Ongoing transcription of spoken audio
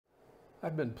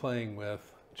I've been playing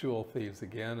with Joule thieves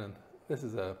again, and this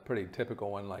is a pretty typical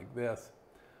one like this.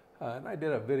 And I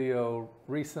did a video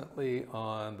recently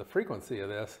on the frequency of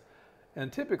this,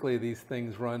 and typically these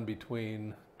things run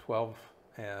between 12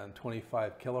 and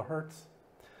 25 kilohertz.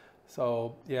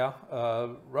 So yeah,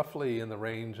 roughly in the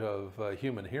range of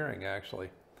human hearing actually.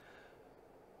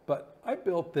 But I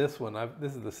built this one.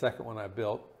 This is the second one I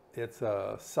built. It's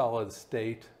a solid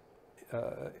state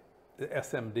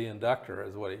SMD inductor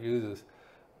is what it uses,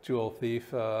 Joule Thief.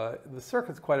 The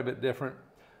circuit's quite a bit different,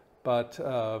 but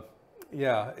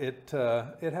yeah,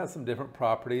 it has some different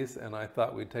properties, and I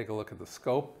thought we'd take a look at the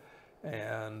scope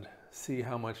and see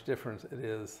how much difference it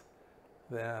is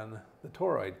than the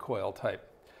toroid coil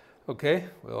type. Okay,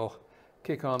 we'll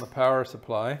kick on the power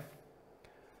supply,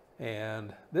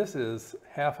 and this is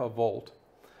 1/2 volt.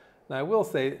 Now I will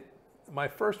say my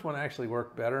first one actually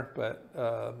worked better, but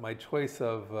my choice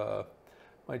of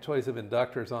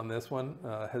inductors on this one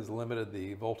has limited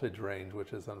the voltage range,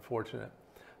 which is unfortunate.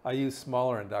 I used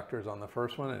smaller inductors on the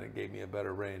first one, and it gave me a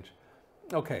better range.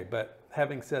 Okay, but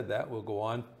having said that, we'll go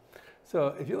on. So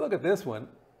if you look at this one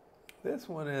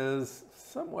is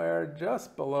somewhere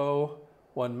just below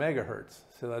 1 megahertz.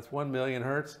 So that's 1 million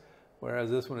hertz, whereas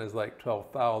this one is like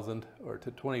 12,000 or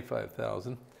to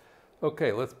 25,000.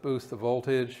 Okay, let's boost the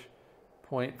voltage.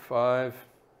 0.5,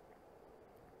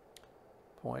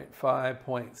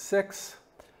 0.6.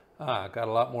 Got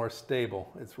a lot more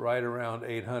stable. It's right around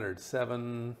 800,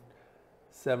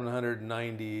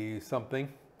 790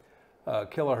 something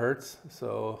kilohertz.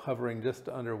 So hovering just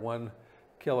under 1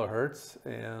 kilohertz,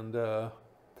 and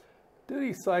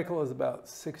duty cycle is about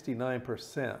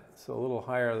 69%, so a little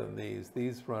higher than these.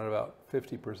 These run about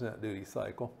 50% duty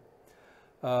cycle.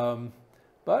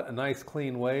 But a nice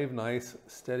clean wave, nice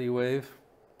steady wave.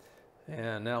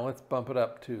 And now let's bump it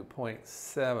up to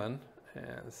 0.7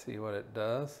 and see what it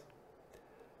does.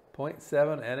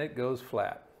 0.7, and it goes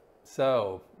flat.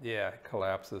 So yeah, it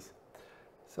collapses.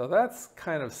 So that's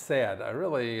kind of sad. I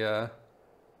really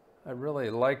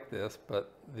like this,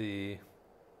 but the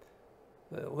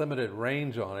limited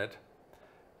range on it,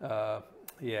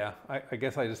 yeah, I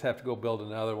guess I just have to go build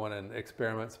another one and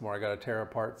experiment some more. I got to tear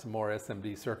apart some more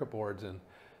SMD circuit boards and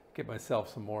get myself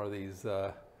some more of these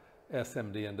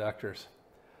SMD inductors.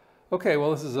 Okay,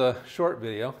 well, this is a short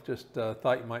video. Just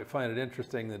thought you might find it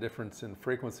interesting, the difference in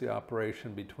frequency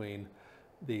operation between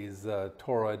these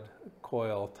toroid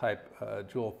coil type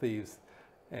Joule thieves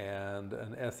and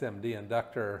an SMD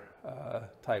inductor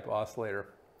type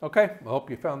oscillator. Okay, I hope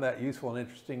you found that useful and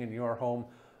interesting in your home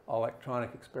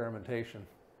electronic experimentation.